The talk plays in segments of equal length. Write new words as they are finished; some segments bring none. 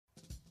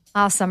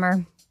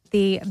Summer,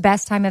 the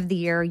best time of the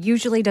year,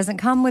 usually doesn't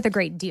come with a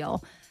great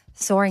deal.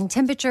 Soaring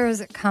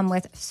temperatures come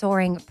with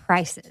soaring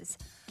prices.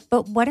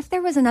 But what if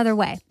there was another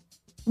way?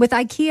 With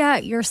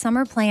IKEA, your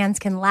summer plans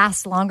can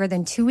last longer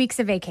than 2 weeks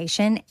of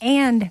vacation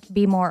and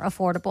be more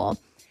affordable.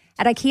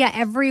 At IKEA,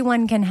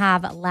 everyone can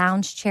have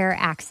lounge chair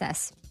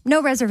access.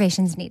 No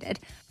reservations needed.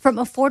 From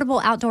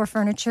affordable outdoor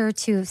furniture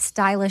to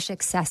stylish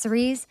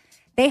accessories,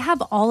 they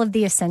have all of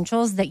the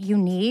essentials that you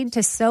need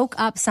to soak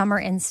up summer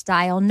in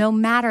style, no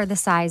matter the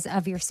size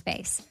of your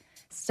space.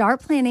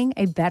 Start planning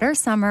a better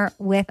summer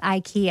with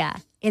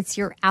IKEA. It's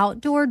your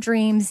outdoor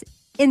dreams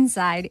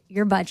inside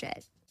your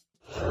budget.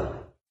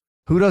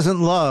 Who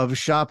doesn't love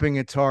shopping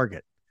at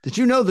Target? Did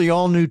you know the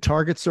all-new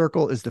Target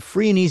Circle is the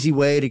free and easy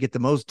way to get the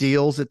most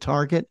deals at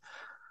Target?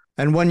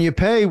 And when you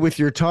pay with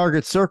your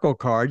Target Circle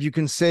card, you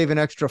can save an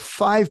extra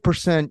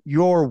 5%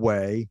 your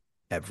way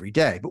every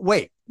day. But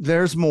wait,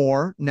 there's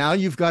more. Now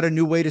you've got a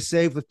new way to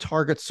save with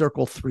Target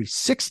Circle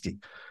 360.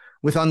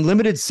 With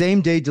unlimited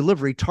same-day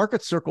delivery,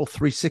 Target Circle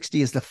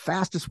 360 is the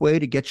fastest way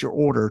to get your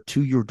order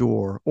to your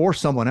door or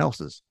someone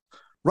else's.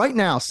 Right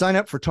now, sign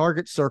up for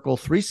Target Circle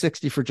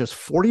 360 for just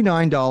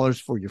 $49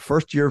 for your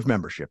first year of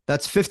membership.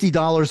 That's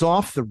 $50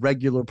 off the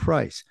regular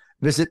price.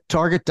 Visit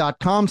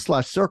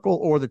target.com/circle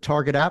or the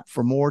Target app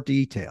for more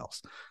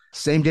details.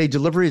 Same-day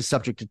delivery is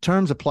subject to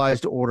terms,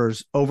 applies to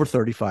orders over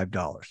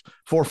 $35.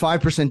 For a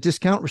 5%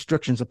 discount,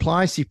 restrictions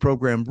apply. See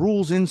program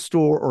rules in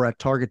store or at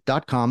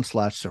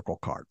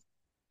target.com/circlecard.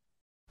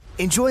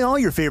 Enjoy all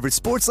your favorite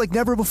sports like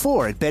never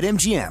before at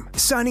BetMGM.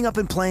 Signing up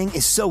and playing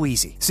is so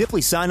easy.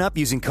 Simply sign up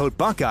using code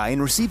Buckeye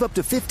and receive up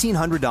to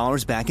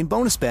 $1,500 back in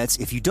bonus bets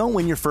if you don't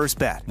win your first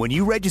bet. When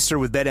you register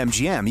with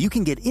BetMGM, you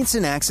can get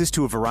instant access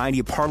to a variety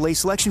of parlay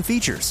selection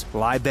features,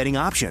 live betting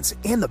options,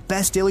 and the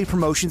best daily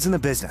promotions in the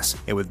business.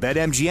 And with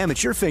BetMGM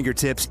at your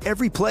fingertips,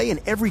 every play and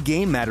every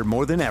game matter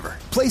more than ever.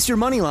 Place your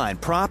moneyline,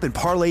 prop, and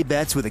parlay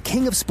bets with the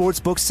king of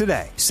sportsbooks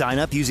today. Sign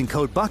up using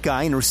code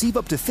Buckeye and receive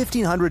up to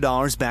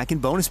 $1,500 back in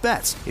bonus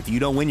bets if you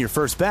don't win your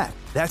first bet.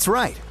 That's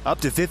right, up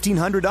to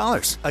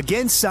 $1,500.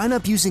 Again, sign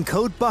up using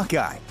code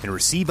Buckeye and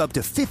receive up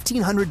to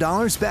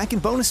 $1,500 back in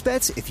bonus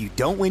bets if you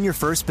don't win your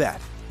first bet.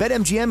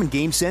 BetMGM and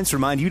GameSense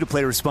remind you to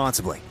play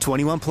responsibly.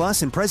 21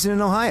 plus and present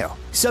in Ohio.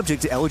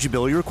 Subject to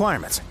eligibility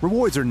requirements.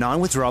 Rewards are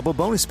non-withdrawable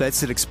bonus bets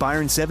that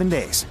expire in 7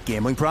 days.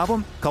 Gambling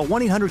problem? Call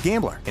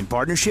 1-800-GAMBLER in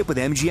partnership with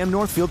MGM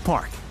Northfield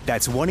Park.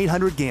 That's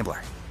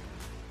 1-800-GAMBLER.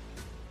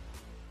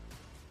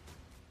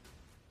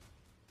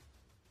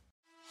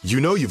 You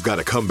know you've got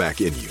a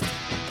comeback in you.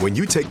 When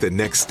you take the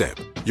next step,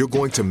 you're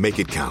going to make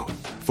it count.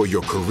 For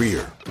your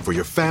career, for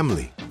your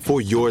family,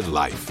 for your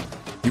life.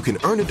 You can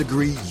earn a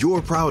degree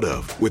you're proud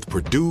of with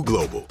Purdue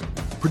Global.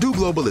 Purdue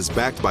Global is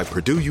backed by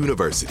Purdue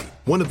University,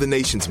 one of the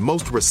nation's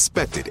most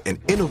respected and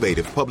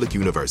innovative public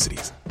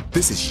universities.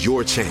 This is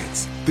your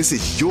chance. This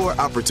is your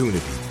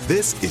opportunity.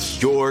 This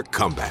is your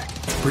comeback.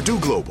 Purdue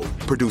Global,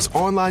 Purdue's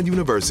online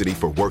university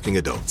for working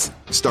adults.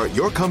 Start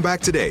your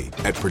comeback today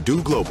at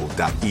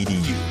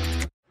purdueglobal.edu.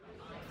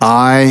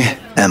 I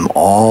am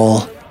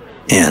all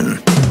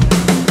in.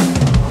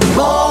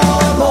 More,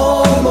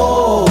 more,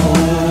 more.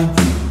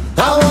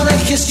 I wanna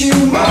kiss you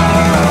more.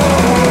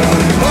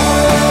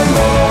 More,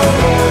 more, more.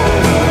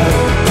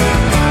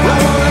 I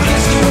wanna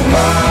kiss you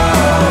more.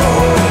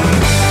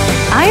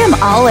 I am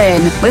all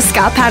in with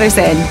Scott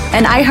Patterson,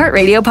 an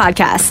iHeartRadio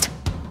podcast.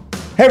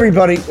 Hey,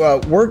 everybody.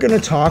 We're going to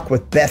talk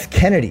with Beth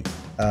Kennedy,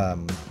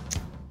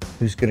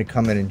 who's going to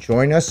come in and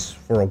join us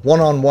for a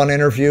one-on-one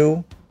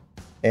interview.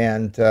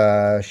 And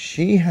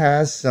she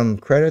has some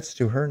credits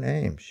to her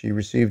name. She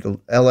received the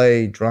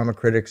LA Drama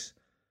Critics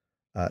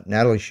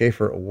Natalie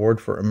Schaefer Award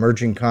for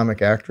Emerging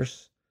Comic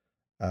Actress.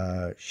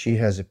 She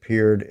has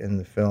appeared in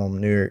the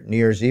film New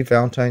Year's Eve,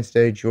 Valentine's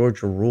Day,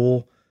 Georgia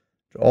Rule,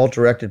 all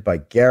directed by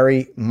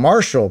Gary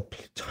Marshall.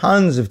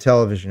 Tons of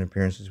television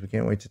appearances. We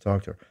can't wait to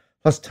talk to her.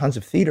 Plus tons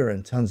of theater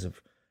and tons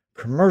of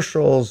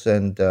commercials.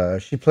 And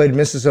she played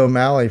Mrs.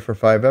 O'Malley for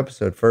 5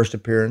 episodes. First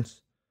appearance.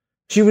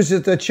 She was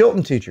the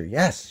Chilton teacher.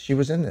 Yes, she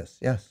was in this.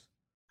 Yes.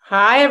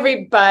 Hi,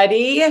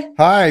 everybody.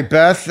 Hi,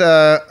 Beth.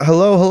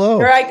 Hello.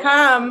 Here I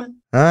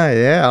come. Hi,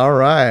 yeah, all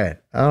right.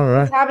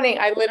 What's happening?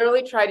 I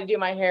literally tried to do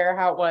my hair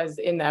how it was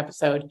in the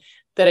episode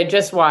that I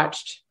just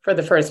watched for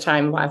the first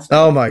time last night.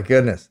 Oh, my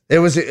goodness. It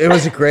was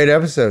a great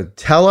episode.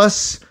 Tell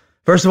us,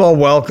 first of all,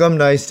 welcome.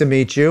 Nice to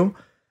meet you.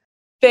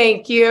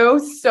 Thank you.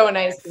 So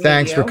nice to meet you.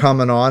 Thanks for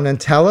coming on, and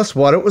tell us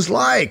what it was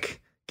like.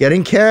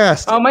 Getting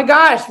cast. Oh my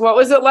gosh, what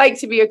was it like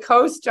to be a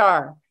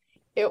co-star?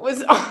 It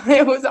was,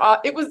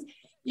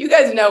 you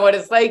guys know what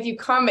it's like. You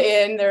come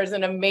in, there's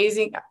an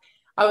amazing,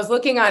 I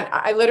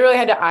literally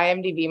had to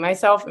IMDb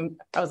myself and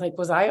I was like,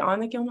 was I on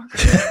the Gilmore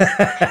Girls?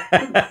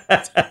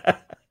 I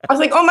was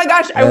like, oh my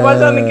gosh, I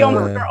was on the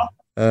Gilmore Girls.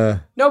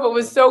 No, but it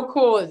was so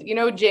cool. You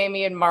know,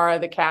 Jamie and Mara,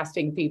 the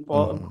casting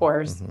people, of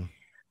course.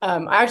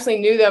 Mm-hmm. I actually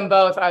knew them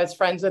both. I was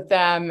friends with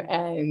them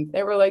and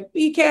they were like,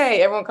 BK.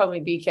 Everyone called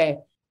me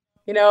BK.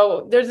 You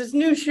know, there's this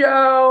new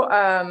show.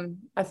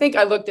 I think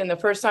I looked in the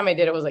first time I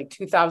did it was like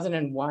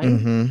 2001.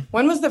 Mm-hmm.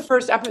 When was the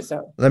first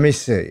episode? Let me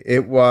see.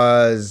 It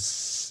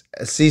was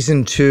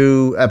season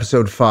 2,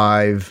 episode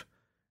 5,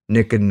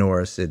 Nick and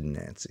Nora, Sid and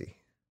Nancy.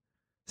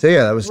 So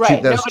yeah, that was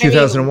Right. that was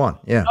 2001.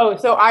 Yeah. Oh,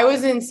 so I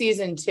was in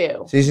season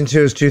 2. Season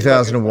 2 is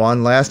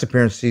 2001. Last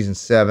appearance season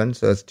 7,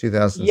 so that's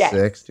 2006.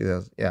 Yes.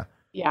 2000. Yeah.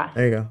 Yeah.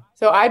 There you go.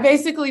 So I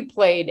basically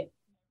played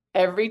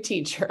every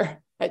teacher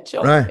at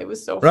Children. Right. It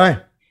was so fun.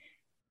 Right.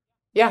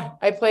 Yeah,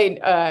 I played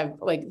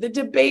like the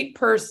debate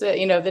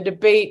person, the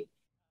debate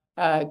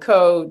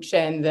coach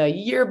and the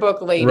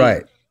yearbook lady.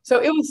 Right. So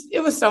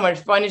it was so much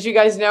fun. As you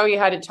guys know, you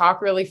had to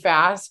talk really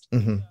fast.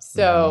 Mm-hmm.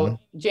 So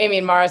Jamie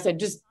and Mara said,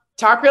 just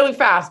talk really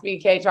fast,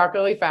 BK, talk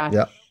really fast.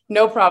 Yeah.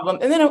 No problem.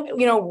 And then,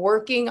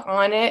 working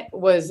on it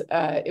was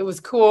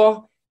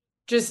cool.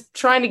 Just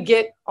trying to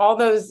get all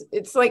those.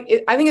 It's like,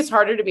 I think it's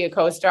harder to be a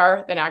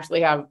co-star than actually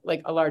have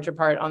like a larger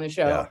part on the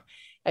show. Yeah.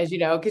 As you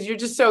know, because you're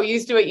just so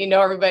used to it,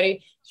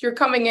 everybody. So you're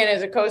coming in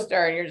as a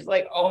co-star and you're just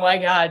like, oh my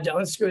God,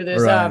 don't screw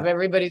this up.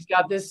 Everybody's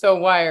got this so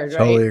wired,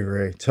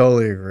 right?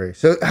 Totally agree.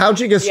 So how'd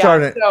you get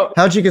started?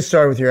 How'd you get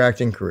started with your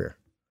acting career?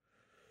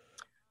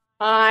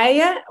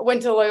 I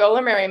went to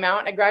Loyola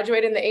Marymount. I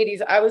graduated in the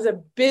 80s. I was a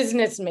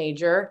business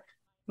major.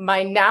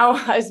 My now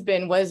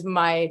husband was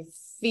my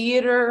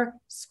theater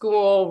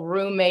school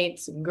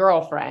roommate's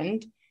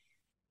girlfriend.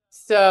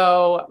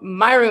 So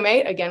my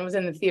roommate, again, was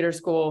in the theater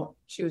school.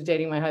 She was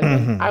dating my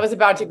husband. Mm-hmm. I was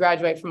about to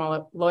graduate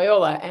from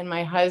Loyola, and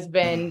my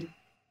husband,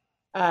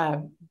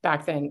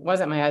 back then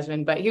wasn't my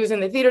husband, but he was in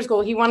the theater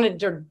school. He wanted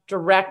to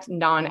direct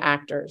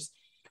non-actors.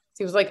 So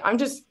he was like, I'm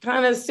just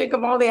kind of sick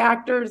of all the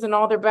actors and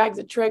all their bags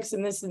of tricks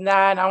and this and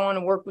that. I want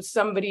to work with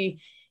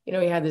somebody. He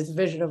had this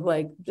vision of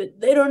like,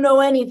 they don't know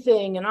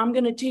anything and I'm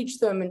going to teach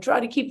them and try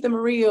to keep them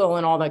real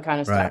and all that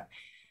kind of stuff.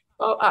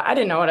 Well, I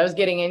didn't know what I was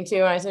getting into.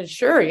 And I said,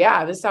 sure,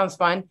 yeah, this sounds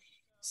fun.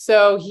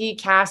 So he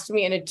cast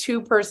me in a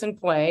 2-person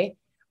play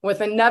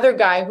with another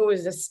guy who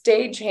was a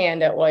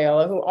stagehand at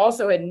Loyola, who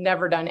also had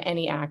never done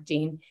any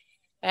acting.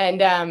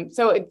 And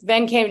so it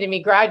then came to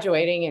me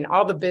graduating, and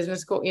all the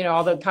business school,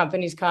 all the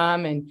companies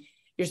come and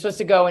you're supposed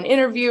to go and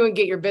interview and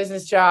get your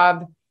business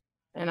job.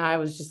 And I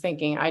was just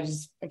thinking, I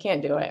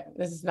can't do it.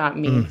 This is not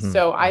me. Mm-hmm.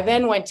 So I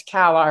then went to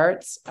Cal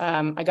Arts.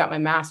 I got my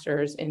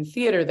master's in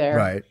theater there.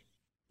 Right.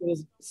 It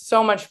was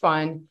so much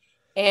fun.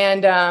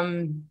 And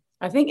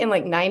I think in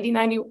like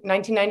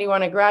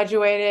 1991, I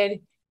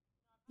graduated.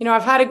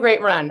 I've had a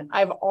great run.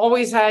 I've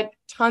always had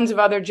tons of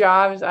other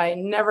jobs. I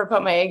never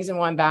put my eggs in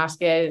one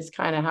basket. It's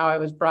kind of how I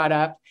was brought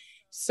up.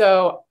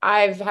 So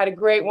I've had a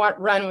great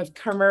run with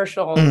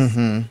commercials,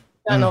 done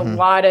a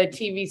lot of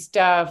TV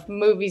stuff,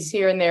 movies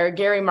here and there.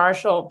 Gary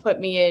Marshall put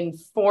me in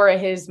 4 of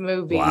his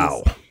movies.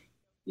 Wow.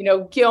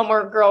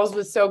 Gilmore Girls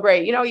was so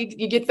great.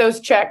 You get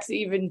those checks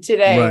even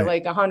today,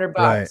 like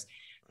 $100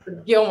 for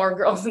Gilmore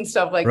Girls and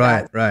stuff like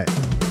that. Right.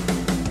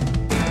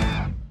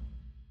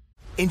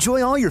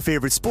 Enjoy all your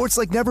favorite sports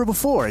like never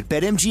before at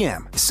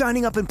BetMGM.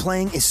 Signing up and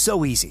playing is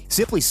so easy.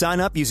 Simply sign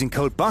up using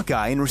code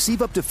Buckeye and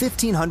receive up to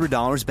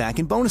 $1,500 back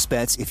in bonus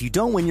bets if you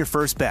don't win your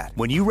first bet.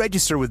 When you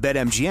register with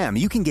BetMGM,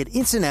 you can get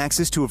instant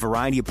access to a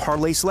variety of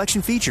parlay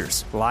selection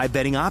features, live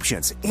betting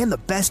options, and the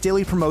best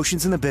daily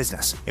promotions in the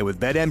business. And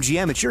with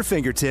BetMGM at your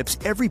fingertips,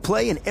 every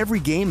play and every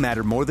game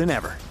matter more than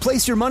ever.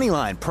 Place your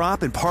moneyline,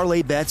 prop, and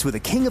parlay bets with the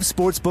king of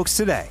sportsbooks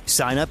today.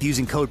 Sign up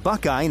using code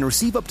Buckeye and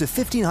receive up to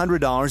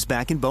 $1,500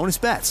 back in bonus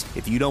bets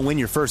if you don't win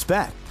your first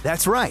bet.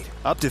 That's right,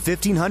 up to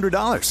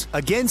 $1,500.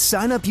 Again,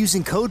 sign up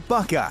using code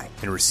Buckeye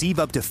and receive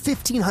up to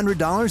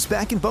 $1,500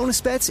 back in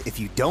bonus bets if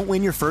you don't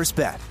win your first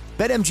bet.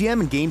 BetMGM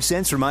and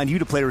GameSense remind you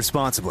to play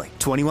responsibly.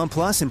 21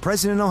 plus and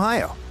present in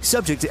Ohio.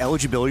 Subject to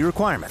eligibility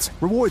requirements.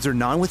 Rewards are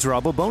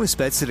non-withdrawable bonus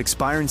bets that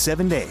expire in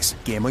 7 days.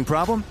 Gambling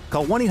problem?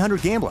 Call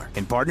 1-800-GAMBLER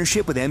in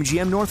partnership with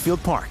MGM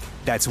Northfield Park.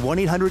 That's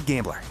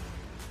 1-800-GAMBLER.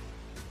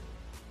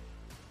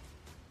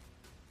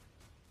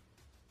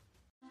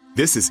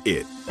 This is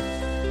it.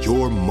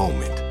 Your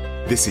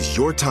moment. This is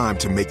your time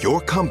to make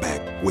your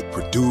comeback with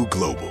Purdue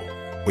Global.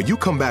 When you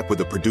come back with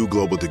a Purdue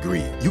Global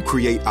degree, you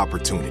create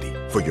opportunity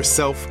for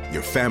yourself,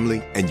 your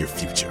family, and your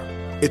future.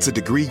 It's a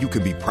degree you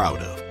can be proud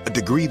of, a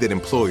degree that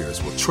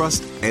employers will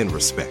trust and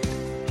respect.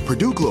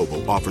 Purdue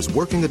Global offers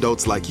working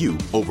adults like you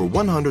over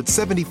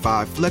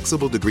 175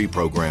 flexible degree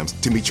programs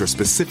to meet your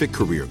specific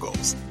career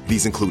goals.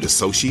 These include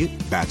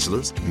associate,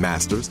 bachelor's,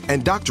 master's,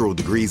 and doctoral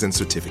degrees and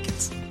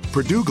certificates.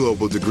 Purdue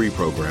Global degree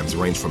programs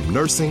range from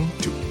nursing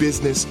to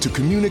business to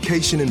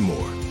communication and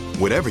more.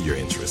 Whatever your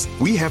interest,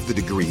 we have the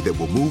degree that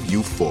will move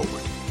you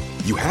forward.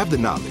 You have the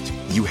knowledge,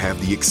 you have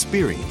the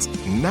experience.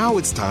 Now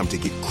it's time to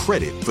get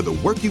credit for the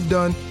work you've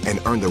done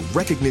and earn the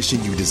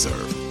recognition you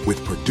deserve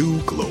with Purdue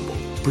Global,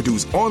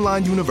 Purdue's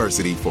online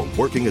university for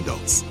working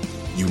adults.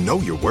 You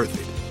know you're worth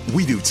it.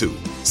 We do too.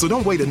 So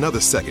don't wait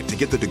another second to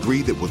get the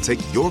degree that will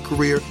take your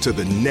career to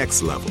the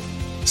next level.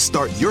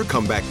 Start your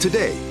comeback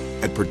today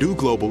at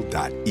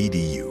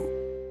purdueglobal.edu.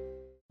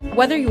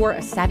 Whether you're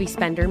a savvy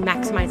spender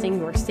maximizing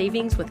your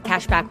savings with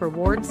cashback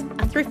rewards,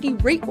 a thrifty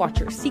rate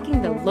watcher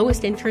seeking the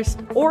lowest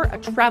interest, or a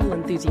travel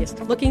enthusiast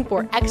looking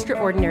for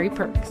extraordinary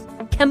perks,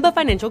 Kemba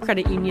Financial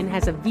Credit Union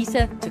has a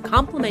visa to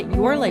complement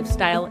your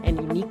lifestyle and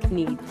unique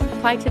needs.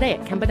 Apply today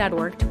at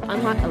Kemba.org to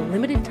unlock a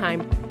limited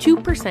time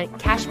 2%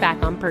 cash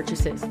back on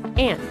purchases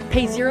and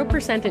pay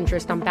 0%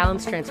 interest on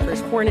balance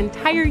transfers for an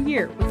entire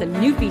year with a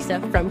new visa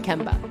from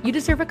Kemba. You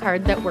deserve a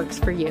card that works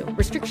for you.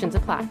 Restrictions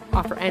apply.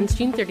 Offer ends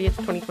June 30th,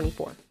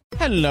 2024.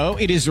 Hello,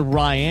 it is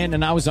Ryan,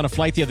 and I was on a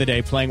flight the other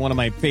day playing one of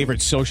my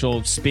favorite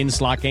social spin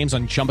slot games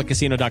on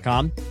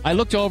ChumbaCasino.com. I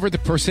looked over at the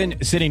person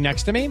sitting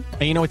next to me,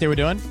 and you know what they were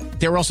doing?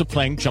 They were also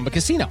playing Chumba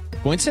Casino.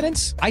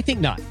 Coincidence? I think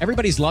not.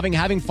 Everybody's loving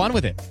having fun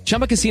with it.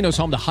 Chumba Casino is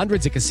home to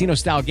hundreds of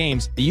casino-style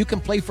games that you can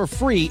play for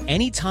free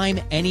anytime,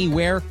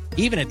 anywhere,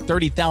 even at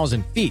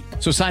 30,000 feet.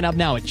 So sign up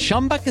now at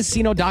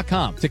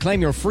ChumbaCasino.com to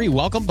claim your free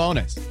welcome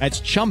bonus.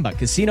 That's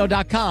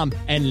ChumbaCasino.com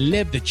and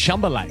live the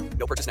Chumba life.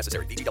 No purchase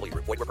necessary. VGW.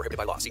 Void were prohibited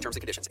by law. See terms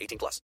and conditions.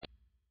 18+.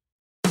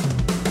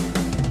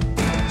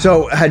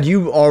 So, had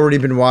you already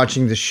been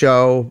watching the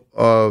show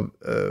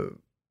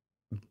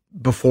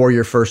before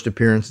your first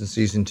appearance in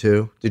season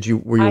 2?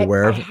 Were you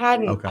aware of it? I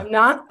hadn't. Okay. I'm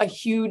not a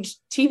huge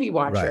TV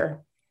watcher.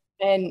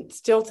 Right. And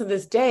still to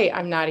this day,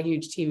 I'm not a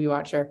huge TV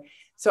watcher.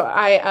 So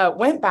I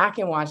went back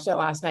and watched it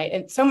last night,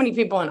 and so many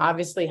people, and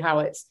obviously how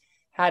it's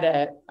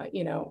had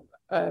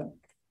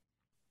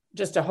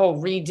just a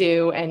whole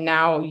redo. And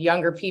now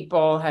younger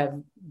people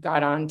have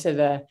got onto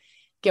the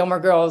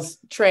Gilmore Girls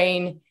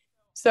train.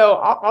 So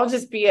I'll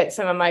just be at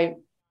some of my,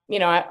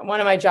 one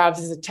of my jobs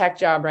is a tech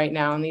job right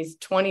now. And these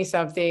 20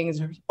 somethings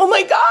are, oh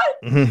my God,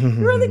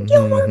 you're the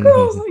Gilmore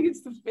Girls. Like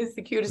it's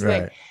the cutest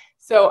thing.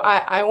 So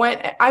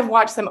I've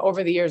watched them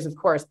over the years, of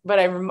course, but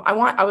I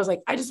was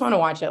like, I just want to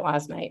watch it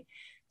last night.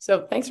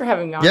 So thanks for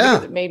having me on.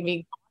 Because it made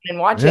me go and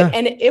watch it.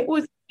 And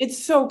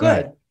it's so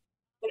good.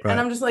 Right. And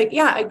I'm just like,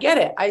 yeah, I get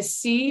it. I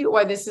see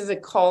why this is a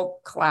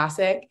cult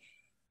classic.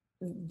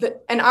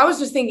 And I was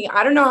just thinking,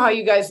 I don't know how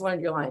you guys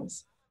learned your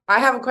lines. I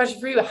have a question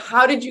for you.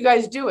 How did you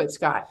guys do it,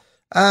 Scott?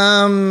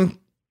 I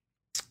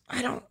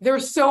don't. There were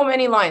so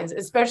many lines,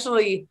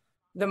 especially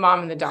the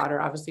mom and the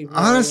daughter, obviously. Really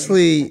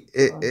honestly,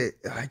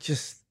 I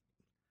just,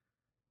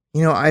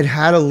 I'd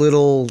had a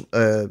little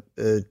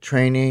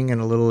training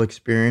and a little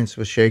experience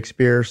with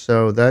Shakespeare,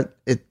 so that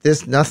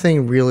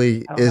nothing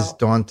really is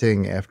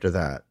daunting after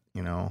that. I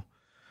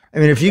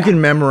mean, if you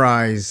can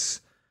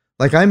memorize,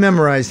 like I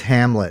memorized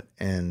Hamlet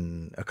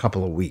in a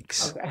couple of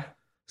weeks. Okay.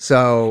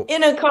 So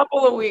in a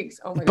couple of weeks.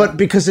 Oh my God. But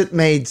because it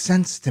made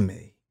sense to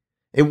me.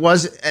 It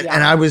was, and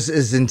I was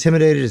as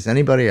intimidated as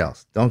anybody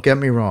else. Don't get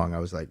me wrong. I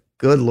was like,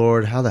 good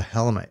Lord, how the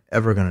hell am I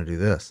ever going to do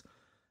this?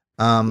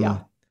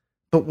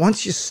 But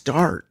once you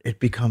start, it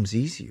becomes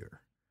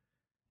easier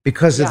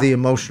because of the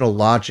emotional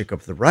logic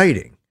of the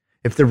writing.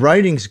 If the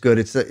writing's good,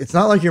 it's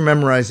not like you're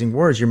memorizing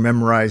words. You're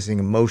memorizing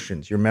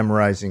emotions. You're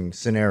memorizing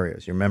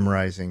scenarios. You're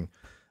memorizing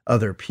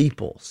other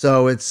people.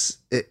 So it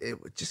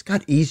just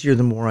got easier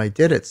the more I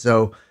did it.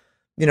 So,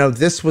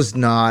 this was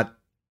not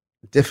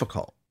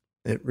difficult.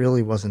 It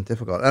really wasn't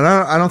difficult. And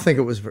I don't think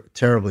it was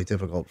terribly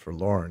difficult for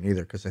Lauren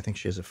either, because I think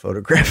she has a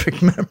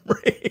photographic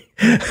memory.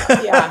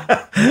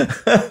 Yeah.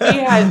 She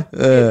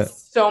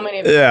has so many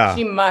of them.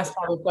 She must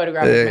have a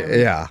photographic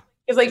memory. Yeah.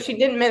 It's like she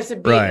didn't miss a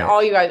beat. And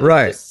all you guys were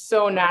just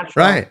so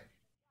natural. Right.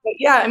 But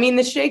yeah, I mean,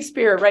 the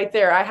Shakespeare right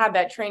there, I had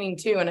that training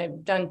too. And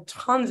I've done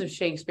tons of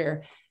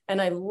Shakespeare.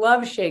 And I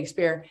love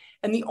Shakespeare.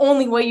 And the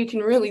only way you can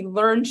really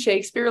learn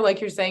Shakespeare,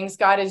 like you're saying,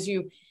 Scott, is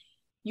you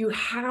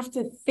have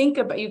to think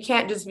about, you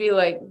can't just be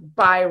like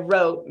by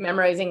rote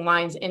memorizing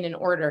lines in an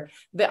order.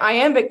 The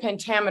iambic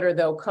pentameter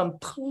though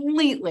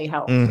completely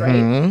helps,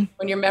 right?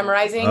 When you're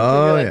memorizing,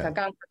 you're like,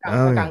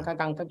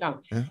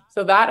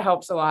 so that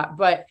helps a lot,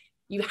 but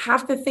you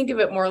have to think of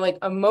it more like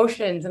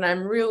emotions. And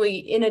I'm really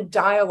in a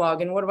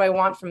dialogue and what do I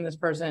want from this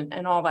person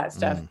and all that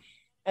stuff.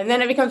 And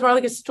then it becomes more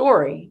like a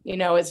story.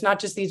 It's not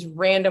just these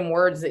random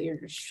words that you're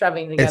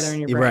shoving together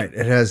in your brain. Right.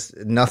 It has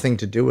nothing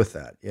to do with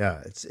that.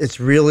 Yeah. It's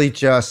really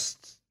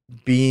just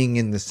being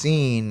in the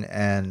scene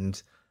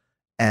and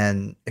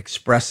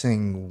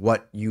expressing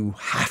what you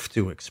have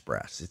to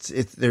express.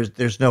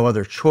 There's no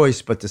other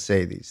choice but to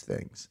say these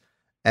things.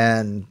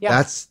 And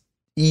that's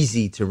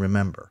easy to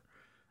remember.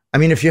 I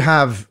mean, if you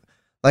have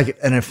like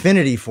an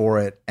affinity for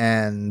it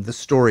and the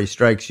story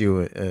strikes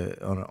you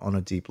on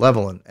a deep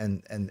level,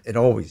 and it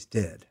always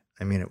did.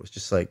 I mean, it was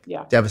just like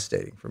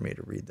devastating for me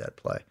to read that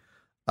play.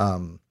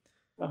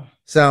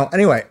 So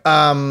anyway,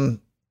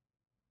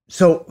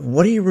 so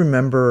what do you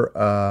remember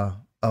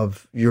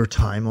of your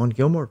time on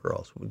Gilmore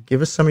Girls?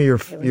 Give us some of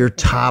your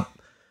top.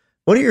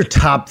 What are your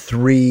top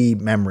 3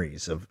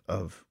 memories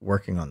of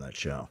working on that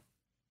show?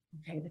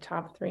 Okay, the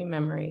top 3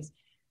 memories.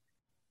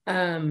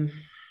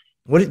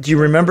 What do you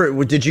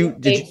remember? Did you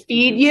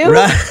feed you?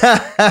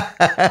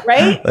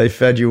 Right? They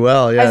fed you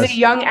well, yes. As a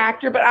young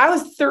actor, but I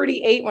was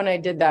 38 when I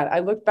did that. I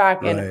look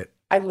back and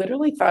I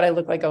literally thought I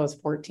looked like I was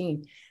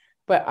 14,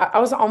 but I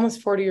was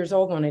almost 40 years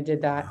old when I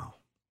did that. Wow.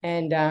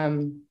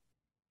 And,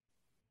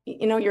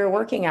 you're a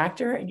working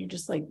actor and you're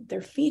just like,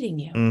 they're feeding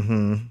you.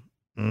 Mm-hmm.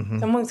 Mm-hmm.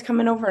 Someone's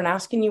coming over and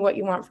asking you what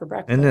you want for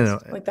breakfast. No.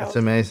 Like that's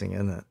amazing,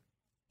 isn't it?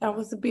 That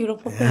was a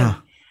beautiful thing.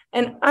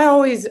 And I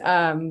always,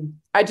 I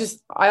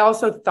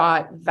also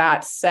thought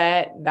that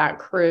set, that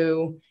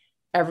crew,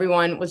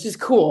 everyone was just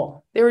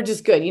cool. They were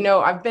just good. You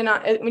know, I've been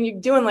on, when you're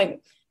doing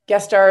like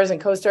guest stars and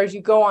co-stars,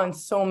 you go on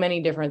so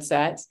many different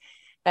sets,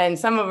 and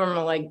some of them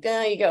are like,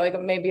 you get like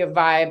maybe a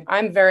vibe.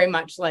 I'm very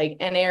much like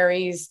an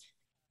Aries,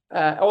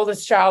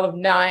 oldest child of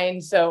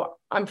 9. So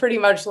I'm pretty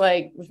much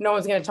like, if no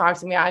one's going to talk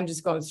to me, I'm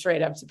just going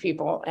straight up to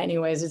people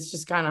anyways. It's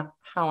just kind of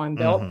how I'm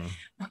built.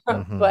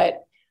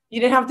 But you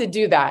didn't have to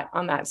do that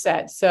on that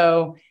set.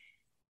 So,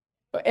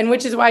 and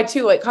which is why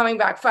too, like coming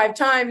back 5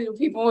 times,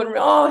 people would,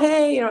 oh,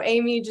 hey, you know,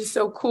 Amy, just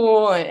so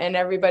cool. And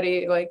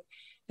everybody like,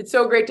 it's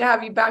so great to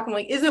have you back. I'm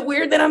like, is it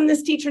weird that I'm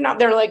this teacher now?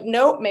 They're like,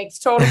 nope, makes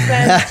total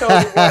sense.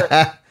 Totally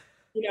works.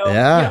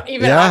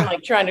 Even I'm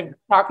like trying to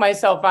talk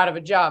myself out of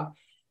a job.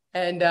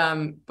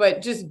 And,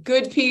 but just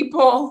good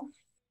people,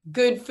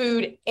 good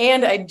food.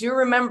 And I do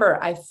remember,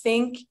 I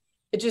think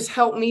it just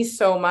helped me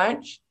so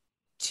much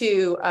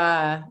to,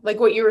 like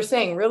what you were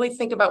saying, really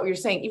think about what you're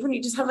saying. Even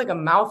you just have like a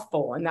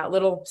mouthful in that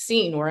little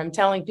scene where I'm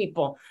telling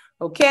people,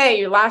 okay,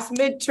 your last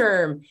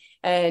midterm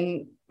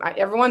and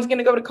everyone's going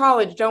to go to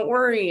college. Don't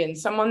worry. And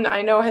someone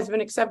I know has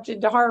been accepted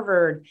to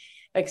Harvard,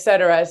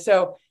 etc.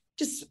 So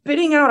just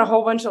spitting out a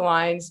whole bunch of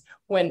lines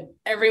when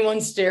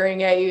everyone's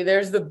staring at you.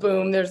 There's the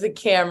boom, there's the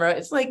camera.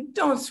 It's like,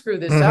 don't screw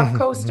this up,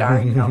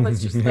 co-star. You know,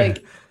 let's just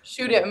like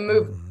shoot it and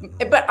move.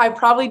 But I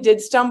probably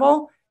did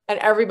stumble, and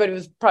everybody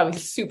was probably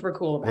super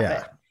cool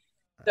about it.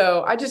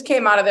 So I just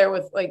came out of there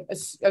with like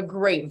a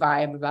great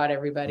vibe about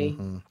everybody.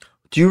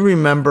 Do you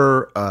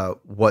remember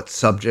what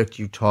subject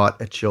you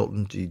taught at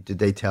Chilton? Did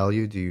they tell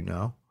you? Do you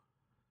know?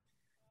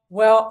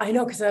 Well, I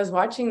know because I was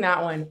watching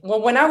that one.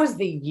 Well, when I was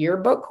the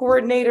yearbook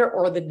coordinator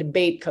or the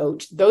debate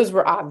coach, those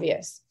were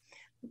obvious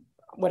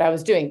what I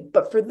was doing.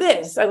 But for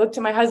this, I looked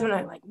to my husband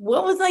and I'm like,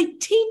 what was I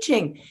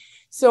teaching?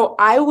 So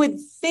I would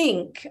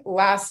think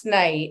last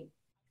night,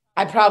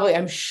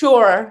 I'm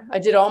sure I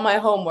did all my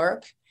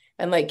homework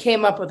and like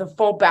came up with a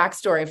full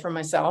backstory for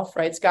myself.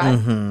 Right,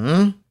 Scott?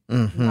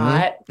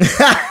 Not.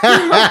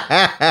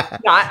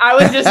 I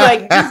was just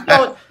like, just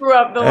don't screw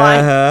up the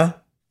line.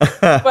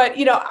 But,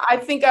 you know, I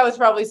think I was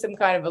probably some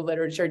kind of a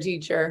literature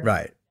teacher.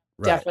 Right.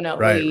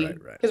 Definitely.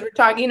 Because we're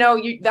talking, you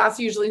know, that's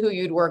usually who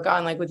you'd work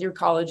on, like with your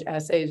college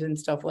essays and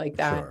stuff like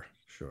that.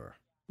 Sure.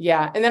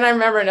 Yeah. And then I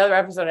remember another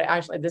episode,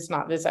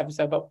 not this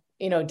episode, but,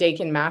 you know,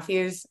 Dakin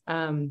Matthews,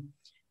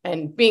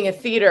 and being a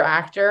theater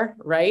actor,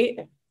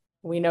 right?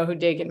 We know who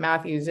Dakin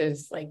Matthews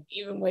is, like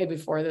even way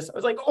before this. I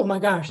was like, oh my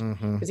gosh,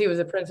 because he was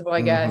a principal,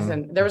 I guess.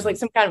 And there was like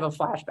some kind of a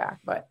flashback,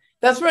 but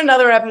that's for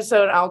another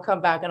episode. I'll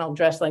come back and I'll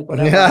dress like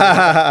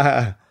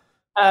whatever.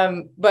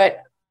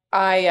 But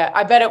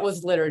I bet it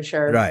was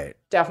literature. Right.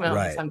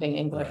 Definitely something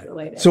English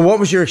related. So what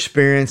was your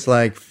experience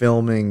like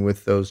filming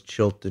with those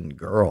Chilton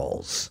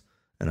girls?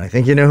 And I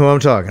think you know who I'm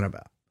talking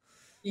about.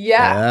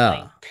 Yeah.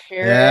 Like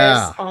Paris.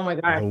 Yeah. Oh my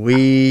God.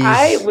 Louise.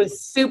 I was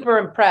super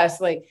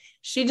impressed. Like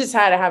she just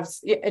had to have,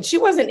 and she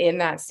wasn't in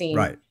that scene.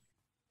 Right.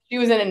 She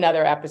was in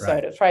another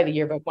episode. It was probably the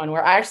yearbook one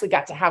where I actually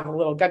got to have a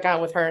little gut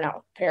down with her and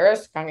out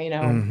Paris, kind of, you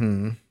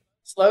know,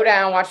 slow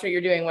down, watch what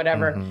you're doing,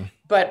 whatever.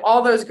 But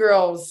all those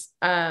girls,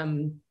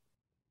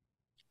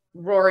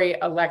 Rory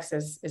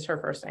Alexis is her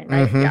first name,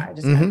 right? Yeah, I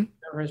just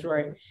remember as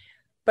Rory.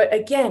 But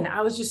again,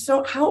 I was just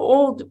how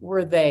old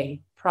were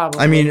they?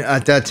 Probably. I mean,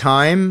 at that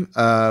time,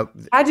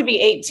 had to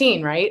be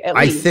 18, right? At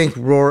least.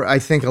 I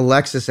think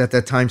Alexis at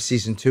that time,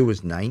 season 2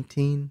 was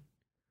 19.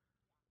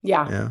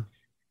 Yeah.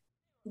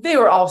 They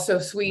were all so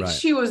sweet. Right.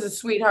 She was a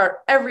sweetheart,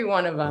 every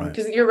one of them.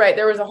 Because you're right,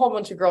 there was a whole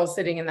bunch of girls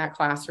sitting in that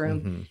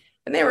classroom,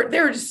 and they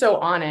were just so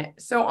on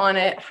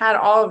it. Had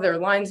all of their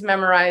lines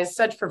memorized.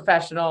 Such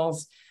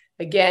professionals.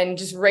 Again,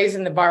 just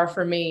raising the bar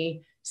for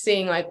me.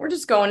 Seeing like, we're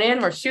just going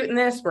in, we're shooting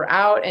this, we're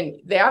out.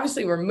 And they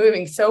obviously were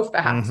moving so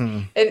fast.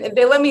 And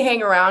they let me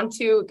hang around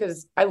too,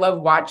 because I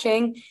love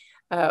watching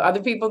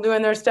other people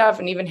doing their stuff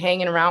and even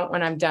hanging around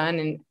when I'm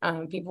done.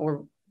 And people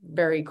were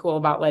very cool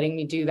about letting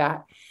me do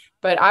that.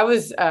 But I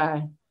was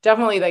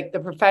definitely like the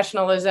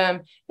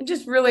professionalism and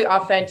just really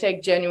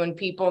authentic, genuine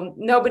people.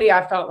 Nobody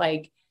I felt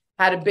like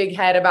had a big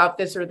head about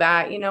this or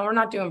that. You know, we're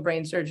not doing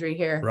brain surgery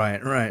here.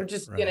 Right. We're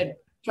just going to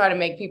try to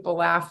make people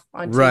laugh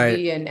on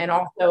TV and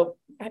also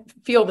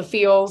feel the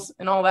feels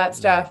and all that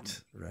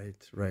stuff.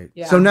 Right.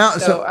 Yeah. So now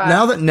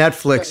that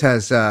Netflix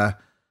has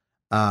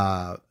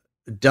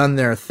done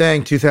their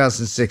thing,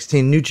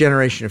 2016, new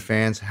generation of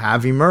fans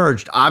have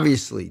emerged.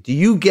 Obviously, do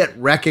you get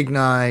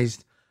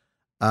recognized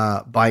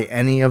by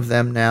any of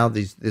them now?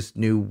 This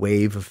new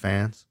wave of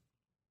fans.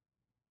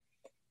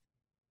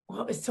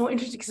 Well, it's so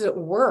interesting because at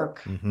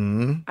work,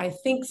 I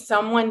think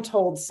someone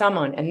told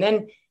someone, and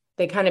then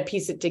they kind of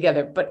piece it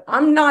together. But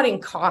I'm not in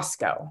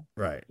Costco.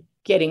 Right.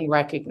 Getting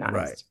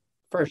recognized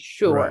for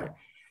sure.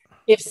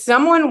 If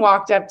someone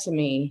walked up to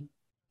me,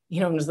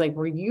 you know, and was like,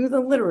 were you the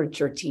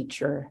literature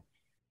teacher?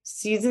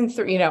 Season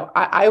 3, you know,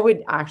 I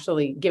would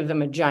actually give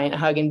them a giant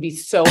hug and be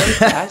so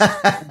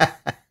impressed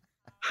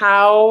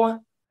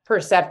how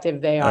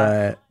perceptive they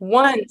are.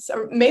 Once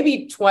or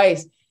maybe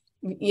twice,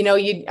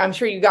 I'm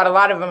sure you got a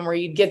lot of them where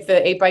you'd get the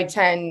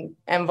 8x10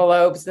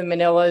 envelopes, the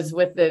manillas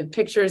with the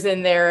pictures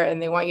in there,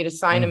 and they want you to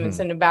sign them and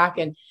send them back.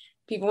 And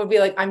people would be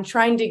like, I'm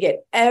trying to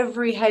get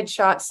every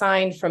headshot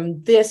signed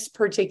from this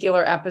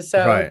particular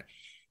episode.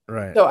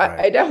 Right. So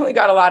I definitely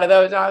got a lot of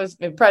those. And I was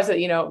impressed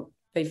that,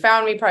 they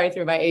found me probably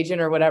through my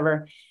agent or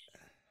whatever.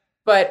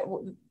 But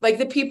like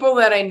the people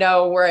that I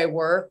know where I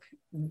work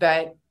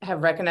that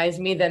have recognized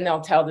me, then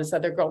they'll tell this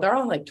other girl, they're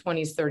all like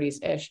 20s,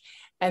 30s ish.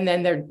 And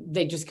then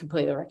they just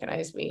completely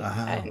recognize me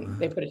and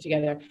they put it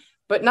together,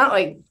 but not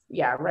like,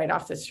 right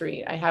off the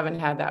street. I haven't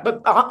had that,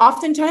 but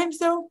oftentimes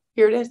though,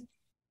 here it is.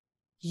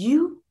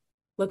 You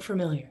look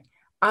familiar.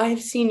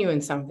 I've seen you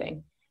in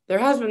something. There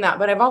has been that,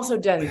 but I've also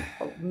done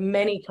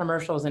many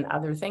commercials and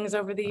other things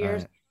over the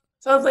years.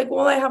 So I was like,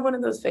 well, I have one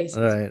of those faces.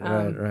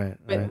 Right.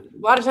 But a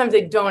lot of times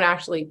they don't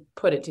actually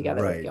put it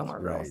together with Gilmore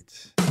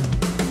Girls.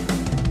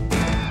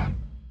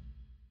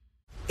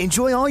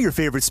 Enjoy all your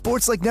favorite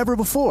sports like never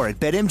before at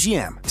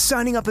BetMGM.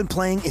 Signing up and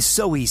playing is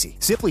so easy.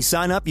 Simply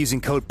sign up using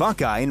code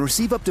Buckeye and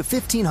receive up to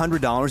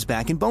 $1,500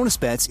 back in bonus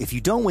bets if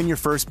you don't win your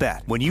first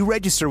bet. When you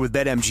register with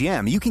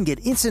BetMGM, you can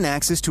get instant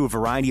access to a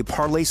variety of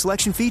parlay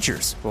selection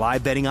features,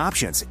 live betting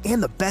options,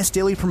 and the best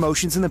daily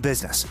promotions in the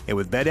business. And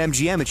with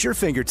BetMGM at your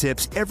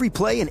fingertips, every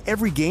play and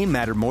every game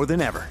matter more than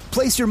ever.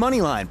 Place your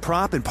moneyline,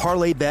 prop, and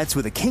parlay bets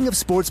with the king of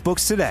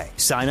sportsbooks today.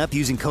 Sign up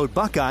using code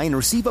Buckeye and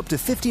receive up to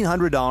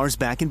 $1,500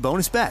 back in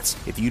bonus bets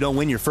if you don't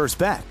win your first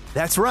bet.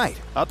 That's right,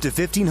 up to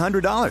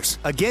 $1,500.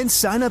 Again,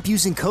 sign up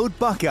using code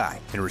Buckeye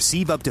and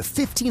receive up to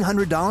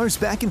 $1,500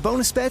 back in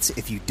bonus bets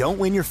if you don't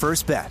win your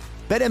first bet.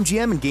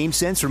 BetMGM and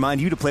GameSense remind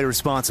you to play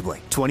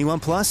responsibly. 21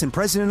 plus and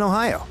present in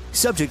Ohio.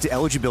 Subject to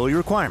eligibility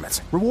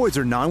requirements. Rewards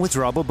are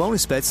non-withdrawable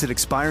bonus bets that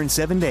expire in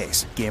 7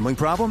 days. Gambling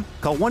problem?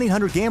 Call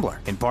 1-800-GAMBLER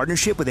in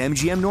partnership with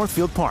MGM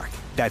Northfield Park.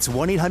 That's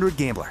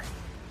 1-800-GAMBLER.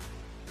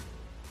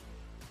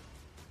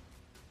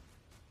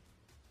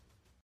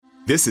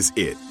 This is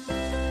it.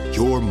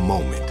 Your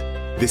moment.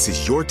 This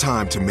is your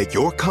time to make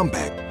your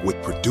comeback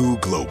with Purdue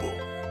Global.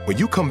 When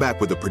you come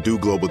back with a Purdue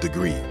Global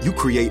degree, you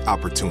create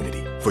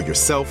opportunity for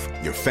yourself,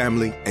 your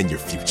family, and your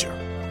future.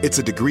 It's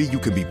a degree you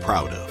can be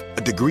proud of,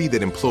 a degree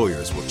that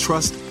employers will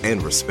trust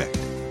and respect.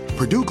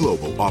 Purdue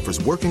Global offers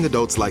working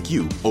adults like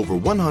you over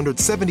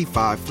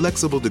 175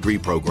 flexible degree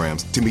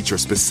programs to meet your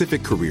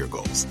specific career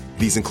goals.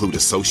 These include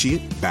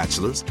associate,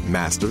 bachelor's,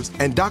 master's,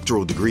 and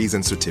doctoral degrees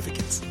and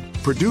certificates.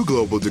 Purdue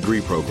Global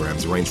degree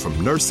programs range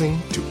from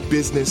nursing to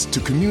business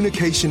to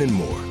communication and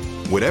more.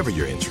 Whatever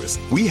your interest,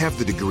 we have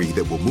the degree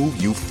that will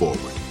move you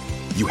forward.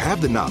 You have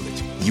the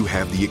knowledge, you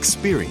have the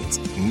experience.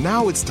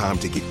 Now it's time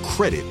to get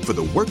credit for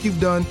the work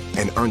you've done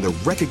and earn the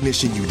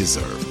recognition you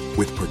deserve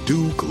with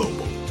Purdue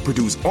Global,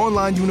 Purdue's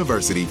online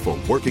university for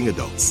working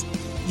adults.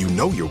 You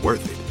know you're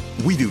worth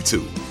it. We do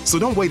too. So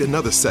don't wait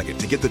another second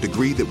to get the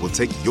degree that will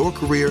take your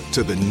career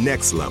to the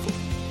next level.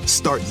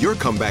 Start your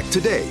comeback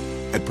today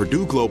at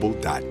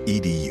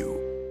purdueglobal.edu.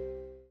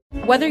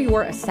 Whether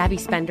you're a savvy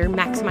spender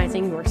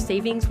maximizing your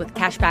savings with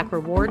cashback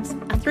rewards,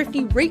 a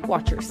thrifty rate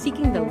watcher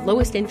seeking the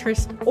lowest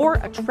interest, or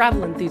a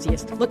travel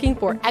enthusiast looking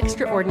for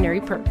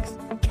extraordinary perks,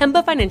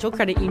 Kemba Financial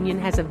Credit Union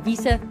has a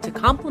visa to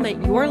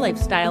complement your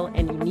lifestyle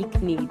and unique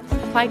needs.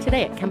 Apply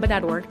today at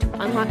Kemba.org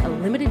to unlock a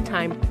limited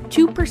time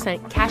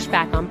 2% cash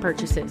back on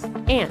purchases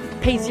and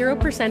pay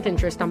 0%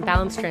 interest on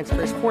balance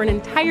transfers for an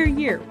entire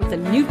year with a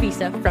new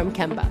visa from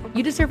Kemba.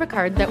 You deserve a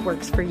card that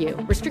works for you.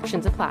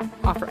 Restrictions apply.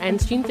 Offer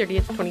ends June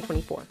 30th,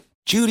 2024.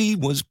 Judy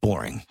was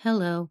boring.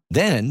 Hello.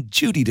 Then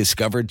Judy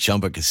discovered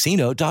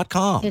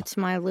ChumbaCasino.com. It's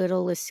my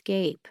little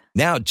escape.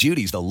 Now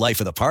Judy's the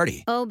life of the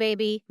party. Oh,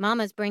 baby,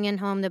 mama's bringing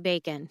home the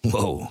bacon.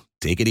 Whoa,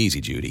 take it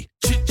easy, Judy.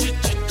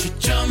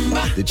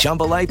 The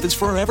Chumba life is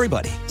for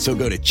everybody. So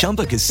go to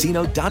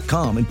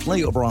ChumbaCasino.com and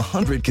play over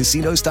 100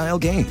 casino-style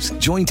games.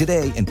 Join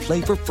today and play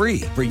for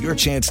free for your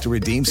chance to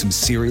redeem some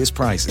serious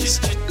prizes.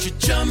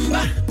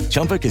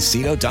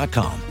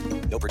 ChumbaCasino.com.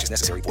 No purchase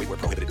necessary. Void where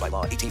prohibited by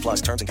law. 18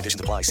 plus terms and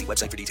conditions apply. See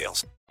website for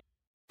details.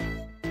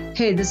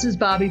 Hey, this is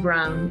Bobbi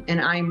Brown,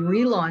 and I'm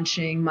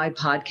relaunching my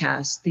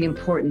podcast, The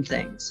Important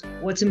Things.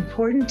 What's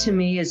important to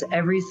me is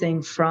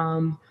everything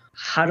from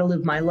how to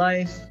live my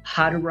life,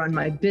 how to run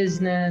my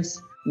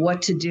business,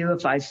 what to do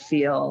if I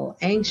feel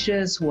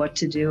anxious, what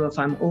to do if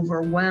I'm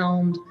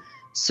overwhelmed.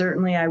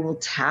 Certainly, I will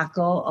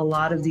tackle a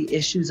lot of the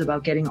issues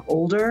about getting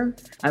older.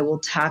 I will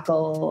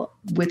tackle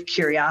with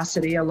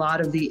curiosity a lot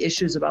of the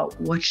issues about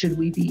what should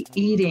we be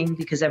eating,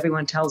 because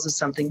everyone tells us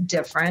something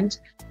different.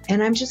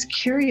 And I'm just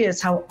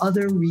curious how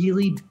other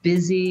really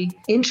busy,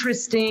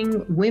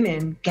 interesting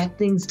women get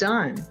things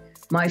done.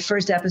 My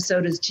first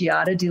episode is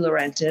Giada De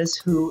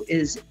Laurentiis, who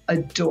is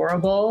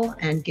adorable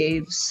and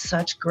gave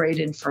such great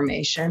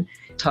information.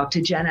 Talked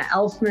to Jenna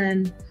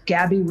Elfman,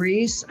 Gabby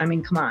Reese. I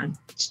mean, come on.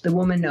 The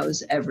woman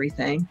knows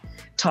everything.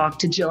 Talk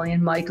to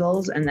Jillian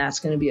Michaels, and that's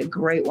going to be a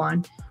great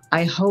one.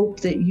 I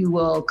hope that you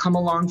will come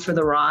along for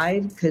the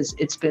ride, because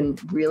it's been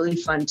really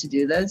fun to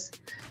do this.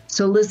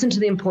 So listen to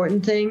The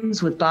Important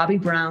Things with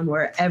Bobbi Brown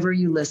wherever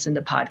you listen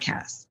to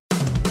podcasts.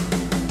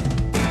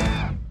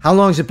 How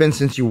long has it been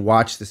since you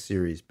watched the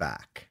series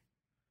back?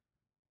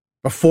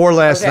 Before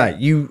last Okay. night,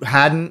 you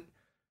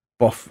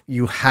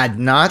had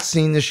not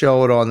seen the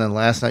show at all, and then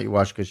last night you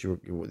watched because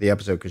the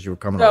episode because you were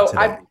coming on So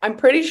today. I'm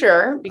pretty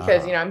sure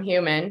because I'm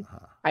human.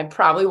 I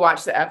probably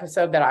watched the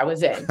episode that I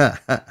was in.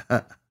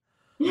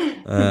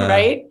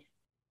 Right?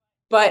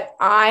 But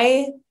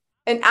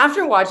and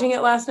after watching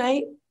it last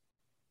night,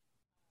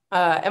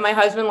 and my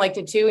husband liked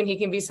it too, and he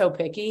can be so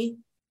picky.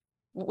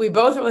 We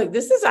both were like,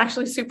 this is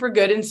actually super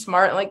good and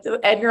smart. Like the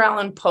Edgar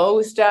Allan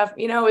Poe stuff,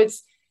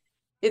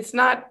 it's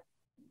not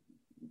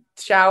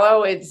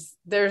shallow.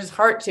 There's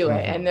heart to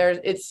it, and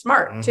it's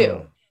smart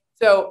too.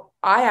 So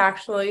I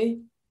actually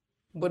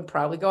would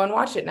probably go and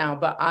watch it now,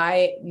 but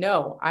I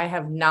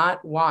have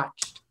not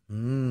watched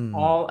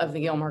all of the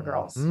Gilmore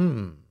Girls.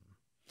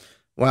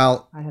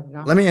 Well, I have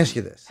not. Let me ask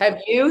you this. Have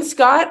you,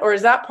 Scott, or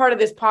is that part of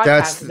this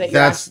podcast?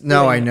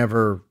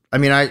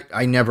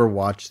 I never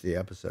watched the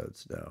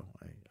episodes. No.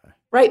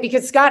 Right,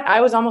 because Scott, I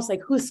was almost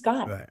like, who's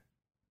Scott?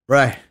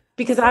 Right.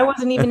 Because I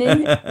wasn't even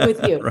in it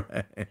with you.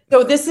 Right.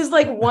 So this is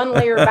like one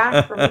layer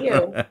back from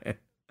you.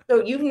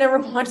 So you've never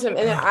watched them.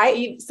 And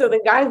then so the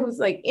guy who's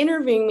like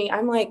interviewing me,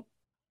 I'm like,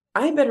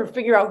 I better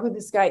figure out who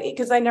this guy is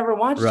because I never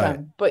watched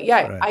him. But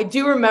yeah, I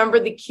do remember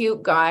the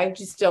cute guy, which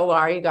you still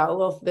are. You got a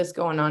little this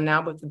going on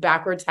now with the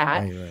backwards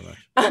hat. Thank you very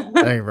much.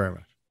 Thank you very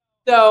much.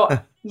 So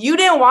you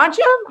didn't watch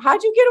him?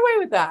 How'd you get away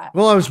with that?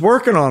 Well, I was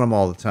working on them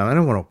all the time. I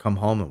didn't want to come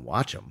home and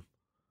watch them.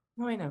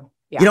 Oh, I know.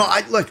 Yeah.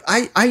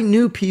 I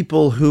knew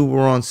people who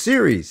were on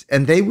series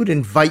and they would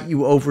invite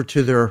you over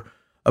to their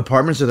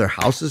apartments or their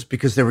houses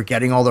because they were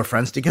getting all their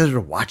friends together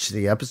to watch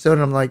the episode.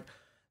 And I'm like,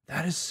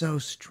 that is so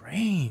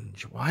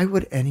strange. Why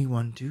would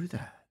anyone do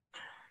that?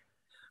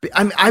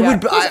 I'm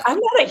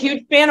not a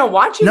huge fan of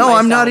watching. No, myself.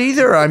 I'm not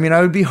either. I mean,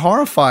 I would be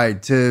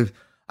horrified to.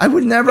 I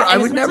would never.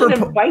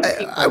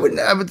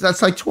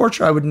 That's like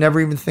torture. I would never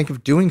even think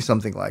of doing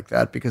something like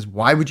that because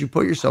why would you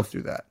put yourself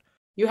through that?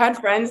 You had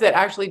friends that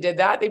actually did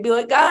that. They'd be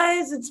like,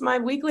 guys, it's my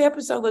weekly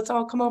episode. Let's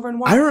all come over and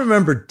watch. I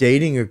remember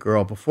dating a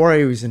girl before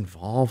I was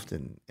involved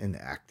in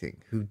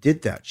acting who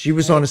did that. She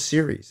was on a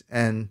series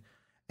and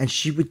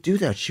she would do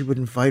that. She would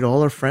invite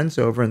all her friends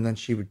over and then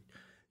she would,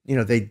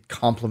 they'd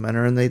compliment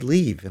her and they'd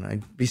leave. And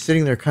I'd be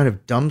sitting there kind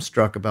of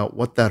dumbstruck about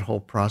what that whole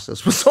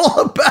process was all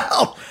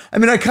about. I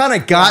mean, I kind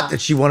of got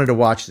that she wanted to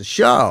watch the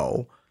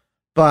show,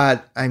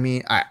 but I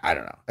mean, I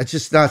don't know. It's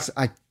just nuts.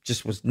 I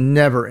just was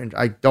never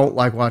I don't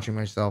like watching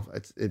myself.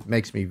 It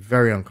makes me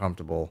very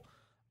uncomfortable.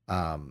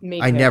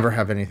 I never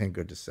have anything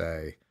good to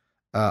say.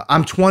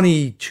 I'm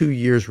 22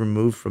 years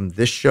removed from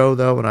this show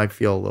though, and I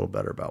feel a little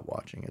better about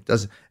watching it.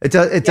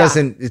 It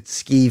doesn't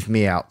skeeve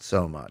me out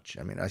so much.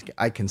 I mean,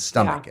 I can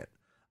stomach it.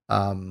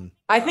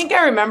 I think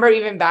I remember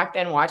even back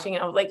then watching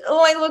it. I was like,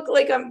 oh, I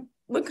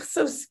look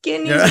so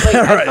skinny. Yeah. Like,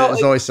 Right.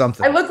 There's always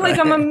something. I look like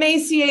I'm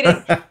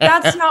emaciated.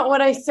 That's not what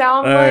I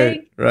sound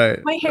like. Right.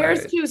 My hair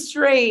is too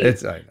straight.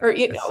 Because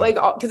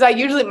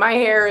my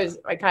hair is,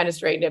 I kind of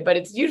straightened it, but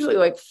it's usually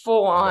like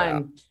full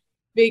on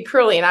big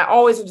curly. And I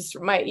always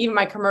even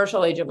my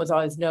commercial agent was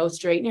always, no,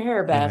 straighten your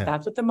hair, Beth.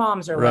 That's what the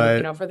moms are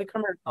like, for the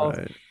commercials.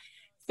 Right.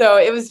 So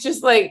it was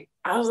just like,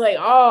 I was like,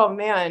 oh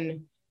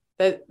man,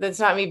 that's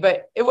not me.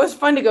 But it was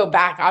fun to go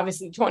back,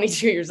 obviously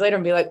 22 years later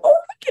and be like, oh,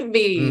 look at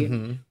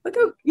me. Look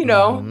how,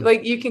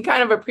 like you can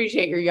kind of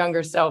appreciate your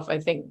younger self, I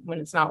think, when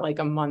it's not like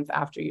a month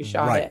after you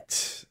shot it.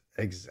 Right.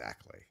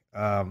 Exactly.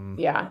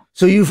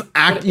 So you've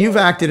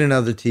acted in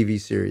other TV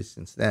series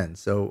since then.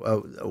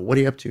 So what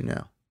are you up to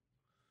now?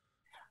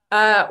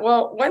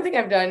 Well, one thing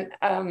I've done,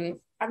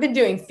 I've been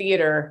doing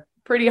theater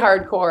pretty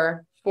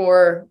hardcore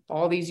for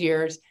all these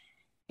years.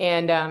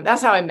 And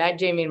that's how I met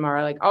Jamie and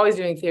Mara, like always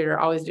doing theater,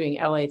 always doing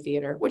LA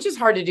theater, which is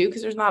hard to do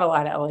because there's not a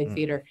lot of LA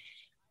theater.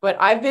 But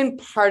I've been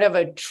part of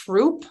a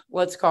troupe,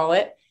 let's call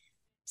it,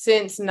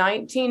 since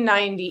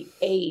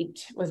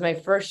 1998 was my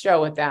first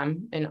show with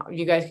them. And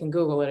you guys can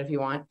Google it if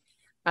you want,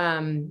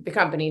 the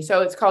company.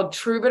 So it's called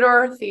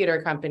Troubadour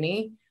Theater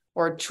Company,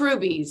 or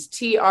Troubies,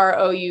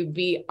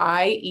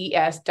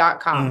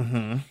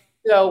 TROUBIES.com.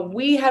 So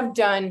we have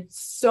done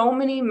so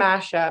many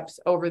mashups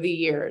over the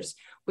years.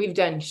 We've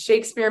done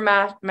Shakespeare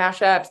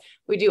mashups.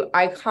 We do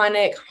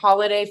iconic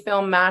holiday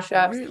film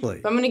mashups.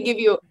 Really? So I'm going to give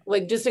you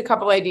like just a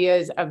couple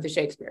ideas of the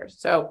Shakespeare.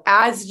 So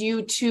As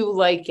You Two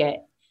Like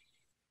It,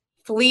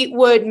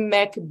 Fleetwood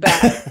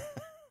Macbeth.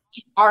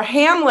 Our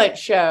Hamlet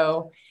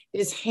show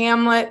is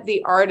Hamlet,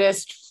 the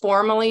artist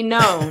formerly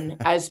known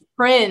as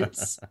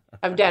Prince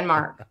of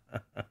Denmark.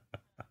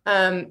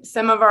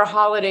 Some of our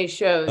holiday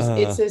shows,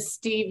 It's a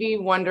Stevie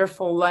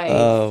Wonderful Life.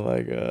 Oh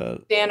my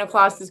God. Santa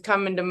Claus is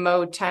Coming to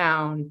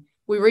Motown.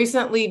 We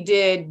recently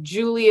did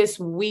Julius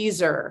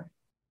Caesar.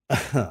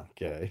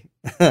 Okay.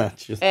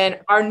 And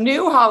our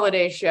new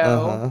holiday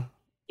show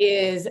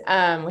is, we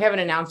haven't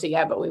announced it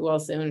yet, but we will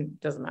soon.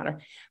 Doesn't matter.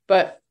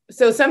 But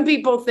so some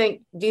people do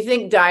you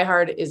think Die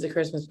Hard is a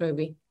Christmas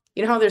movie?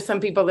 You know how there's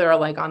some people that are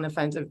like on the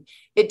fence of,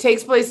 it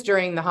takes place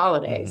during the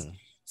holidays.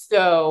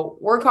 So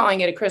we're calling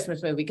it a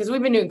Christmas movie because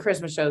we've been doing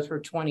Christmas shows for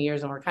 20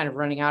 years and we're kind of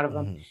running out of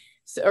them.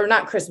 So, or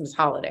not Christmas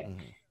holiday.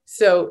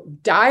 So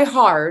Die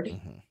Hard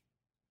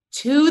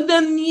to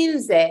the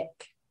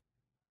music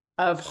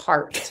of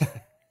Heart.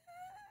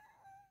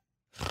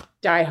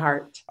 Die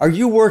Heart. Are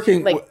you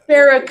working like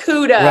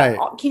Barracuda? Right.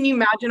 Can you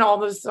imagine all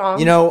those songs?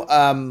 You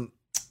know,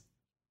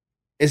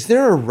 is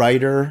there a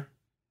writer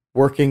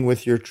working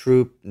with your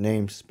troupe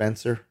named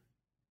Spencer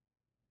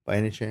by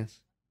any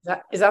chance?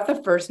 Is that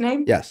the first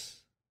name?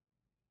 Yes.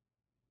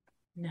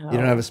 No. You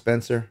don't have a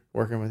Spencer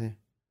working with you?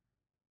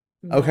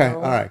 No. Okay, all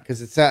right, because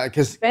Spencer.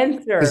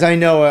 Because I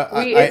know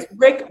it's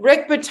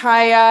Rick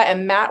Bataya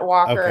and Matt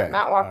Walker. Okay,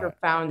 Matt Walker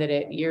founded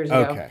it years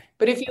ago. Okay.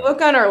 But if you look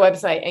on our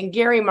website, and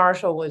Gary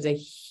Marshall was a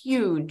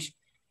huge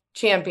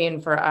champion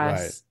for us.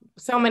 Right.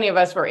 So many of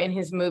us were in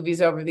his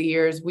movies over the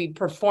years. We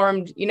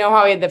performed. You know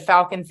how he had the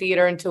Falcon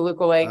Theater in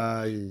Toluca Lake?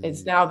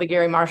 It's now the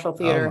Gary Marshall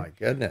Theater. Oh my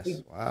goodness!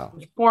 Wow.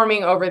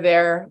 Performing over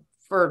there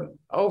for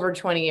over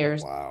 20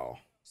 years. Wow.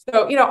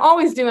 So,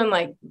 always doing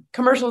like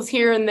commercials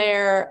here and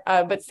there.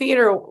 But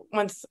theater,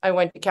 once I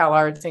went to Cal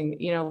Arts and,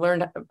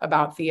 learned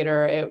about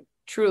theater, it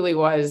truly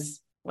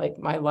was like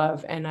my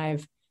love. And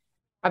I've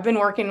been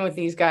working with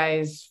these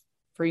guys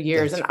for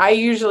years. And I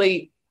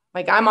usually,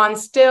 I'm on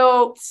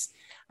stilts.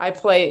 I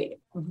play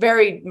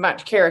very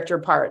much character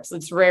parts.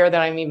 It's rare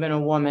that I'm even a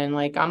woman.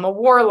 Like I'm a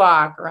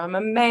warlock or I'm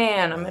a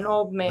man. I'm an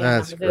old man.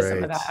 That's I'm this, I'm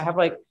great. that. I have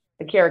like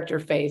a character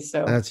face.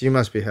 So You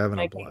must be having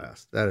a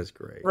blast. That is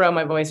great. Throw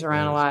my voice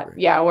around a lot.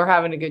 Yeah, we're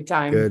having a good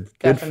time. Good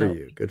for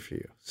you. Good for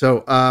you.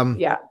 So,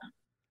 yeah.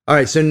 All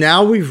right. So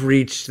now we've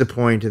reached the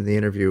point in the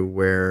interview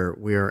where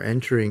we are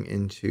entering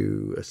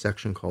into a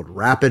section called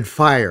Rapid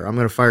Fire. I'm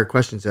going to fire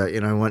questions at you,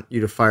 and I want you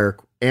to fire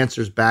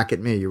answers back at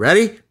me. You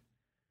ready?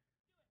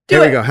 Here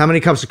we go. How many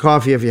cups of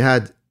coffee have you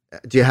had?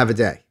 Do you have a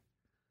day?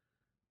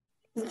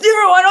 0.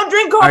 I don't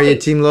drink coffee. Are you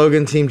Team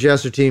Logan, Team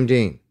Jess, or Team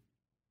Dean?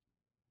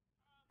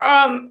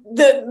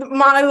 The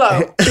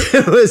Milo.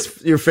 Who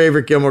is your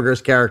favorite Gilmore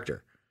Girls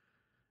character?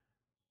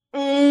 I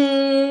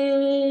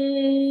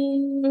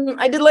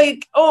did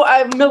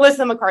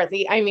Melissa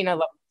McCarthy. I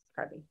love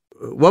McCarthy.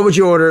 What would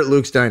you order at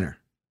Luke's Diner?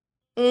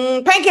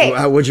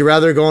 Pancakes. Would you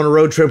rather go on a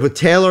road trip with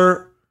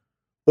Taylor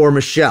or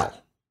Michelle?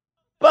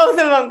 Both of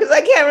them, because I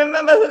can't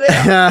remember who they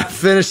are.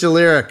 Finish the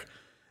lyric.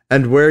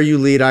 And where you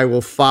lead, I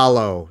will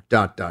follow. ...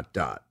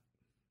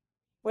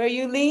 Where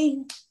you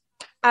lead,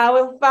 I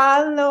will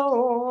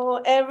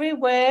follow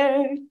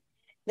everywhere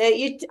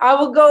that I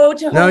will go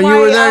to Hawaii. No, you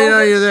were there.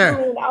 No, you're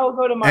there. I will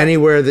go to Mars.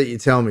 Anywhere that you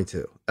tell me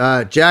to.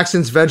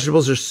 Jackson's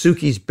Vegetables or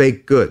Suki's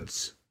Baked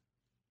Goods?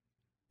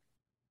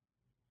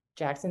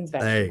 Jackson's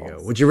Vegetables. There you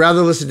go. Would you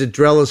rather listen to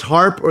Drella's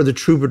harp or the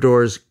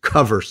Troubadours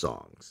cover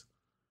songs?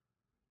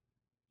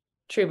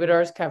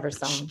 Troubadours cover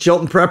song.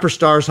 Chilton Prep or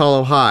Stars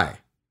Hollow High?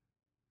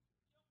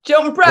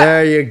 Chilton Prep.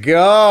 There you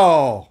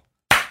go.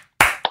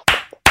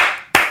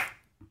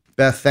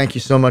 Beth, thank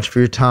you so much for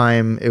your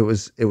time. It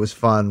was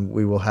fun.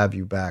 We will have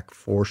you back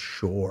for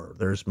sure.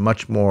 There's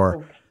much more.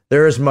 Okay.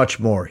 There is much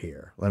more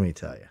here. Let me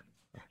tell you.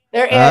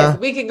 There is.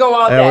 We could go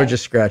all day. We're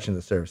just scratching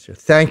the surface here.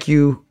 Thank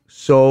you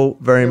so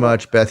very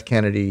much, Beth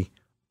Kennedy.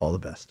 All the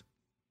best.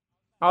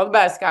 All the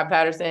best, Scott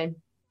Patterson.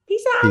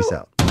 Peace out. Peace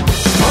out.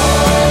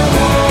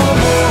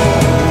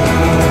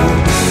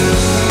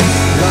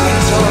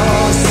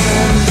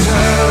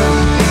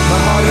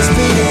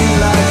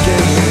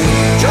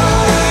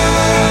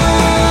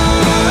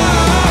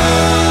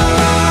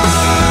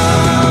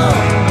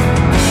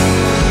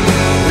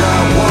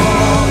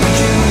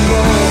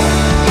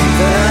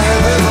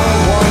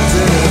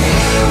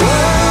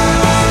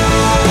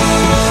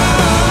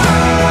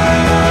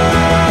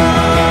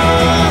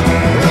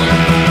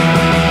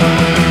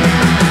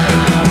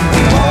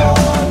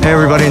 Hey,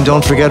 everybody, and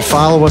don't forget,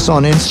 follow us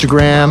on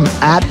Instagram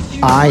at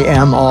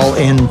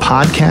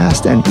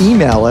IamAllInPodcast and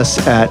email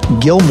us at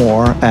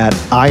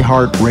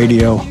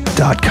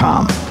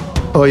Gilmore@iHeartRadio.com.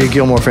 Oh, you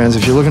Gilmore fans,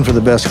 if you're looking for the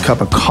best cup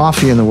of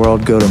coffee in the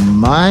world, go to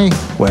my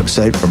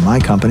website for my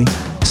company,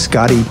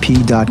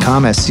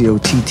 ScottyP.com,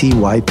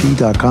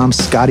 SCOTTYP.com,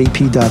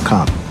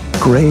 ScottyP.com.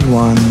 Grade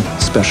 1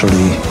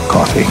 specialty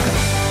coffee.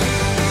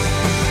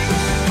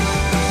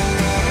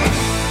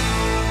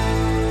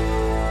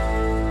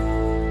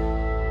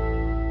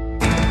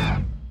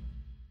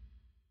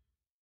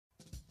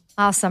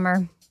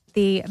 Summer,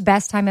 the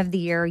best time of the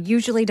year,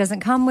 usually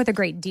doesn't come with a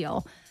great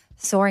deal.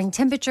 Soaring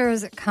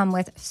temperatures come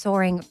with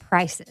soaring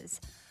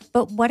prices.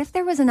 But what if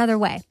there was another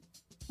way?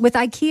 With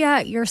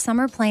IKEA, your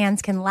summer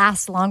plans can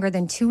last longer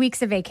than 2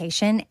 weeks of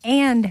vacation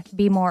and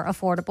be more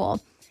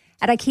affordable.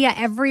 At IKEA,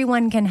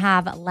 everyone can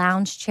have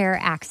lounge chair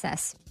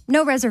access.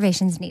 No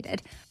reservations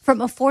needed. From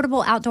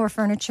affordable outdoor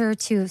furniture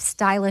to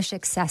stylish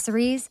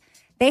accessories,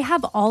 they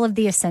have all of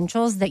the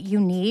essentials that you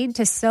need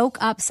to soak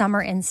up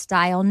summer in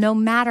style, no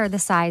matter the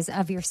size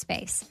of your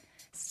space.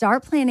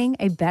 Start planning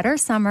a better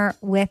summer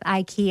with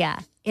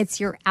IKEA. It's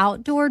your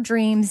outdoor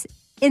dreams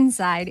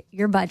inside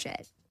your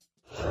budget.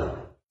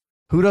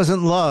 Who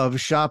doesn't love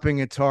shopping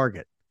at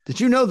Target? Did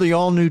you know the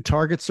all-new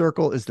Target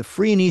Circle is the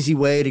free and easy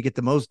way to get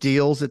the most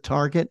deals at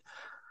Target?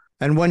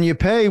 And when you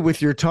pay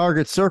with your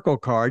Target Circle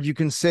card, you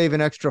can save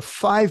an extra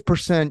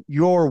 5%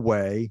 your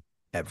way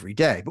every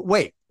day. But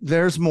wait,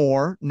 there's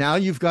more. Now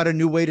you've got a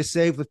new way to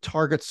save with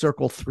Target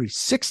Circle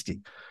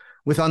 360.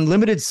 With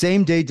unlimited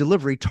same-day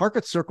delivery,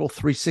 Target Circle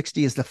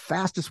 360 is the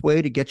fastest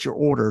way to get your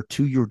order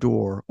to your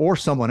door or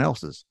someone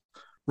else's.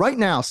 Right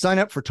now, sign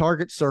up for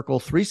Target Circle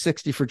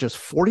 360 for just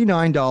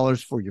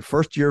 $49 for your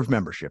first year of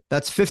membership.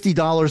 That's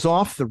 $50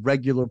 off the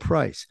regular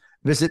price.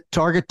 Visit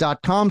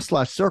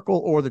target.com/circle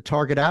or the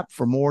Target app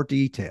for more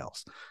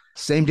details.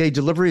 Same-day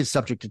delivery is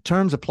subject to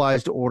terms,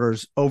 applies to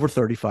orders over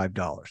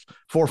 $35.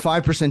 For a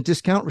 5%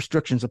 discount,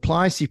 restrictions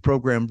apply. See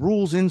program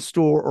rules in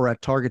store or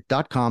at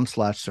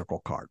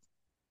target.com/circlecard.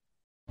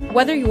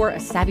 Whether you're a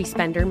savvy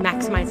spender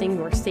maximizing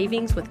your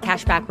savings with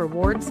cashback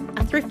rewards,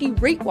 a thrifty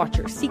rate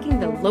watcher seeking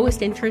the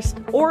lowest interest,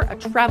 or a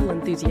travel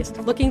enthusiast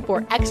looking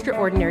for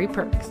extraordinary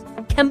perks,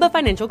 Kemba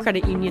Financial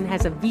Credit Union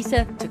has a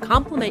visa to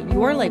complement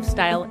your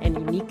lifestyle and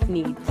unique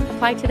needs.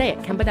 Apply today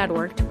at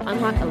Kemba.org to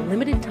unlock a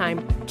limited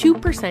time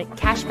 2%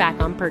 cash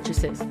back on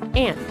purchases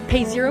and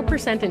pay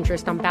 0%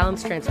 interest on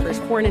balance transfers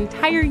for an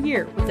entire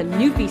year with a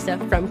new visa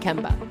from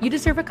Kemba. You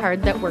deserve a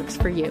card that works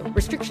for you.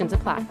 Restrictions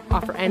apply.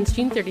 Offer ends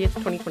June 30th,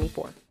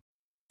 2024.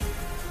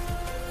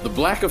 The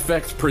Black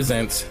Effect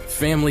presents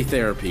Family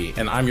Therapy,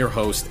 and I'm your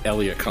host,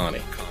 Elliot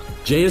Connie.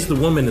 Jay is the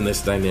woman in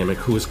this dynamic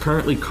who is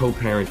currently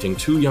co-parenting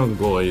 2 young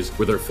boys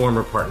with her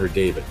former partner,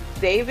 David.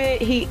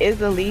 David, he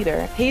is a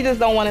leader. He just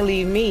don't want to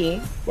leave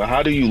me. But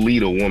how do you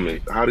lead a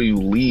woman? How do you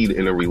lead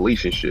in a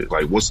relationship?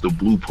 Like, what's the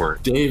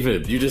blueprint?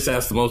 David, you just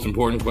asked the most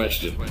important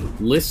question.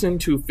 Listen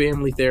to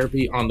Family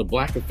Therapy on the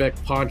Black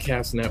Effect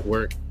Podcast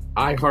Network,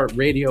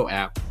 iHeartRadio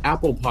app,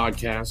 Apple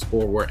Podcasts,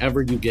 or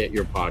wherever you get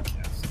your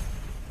podcasts.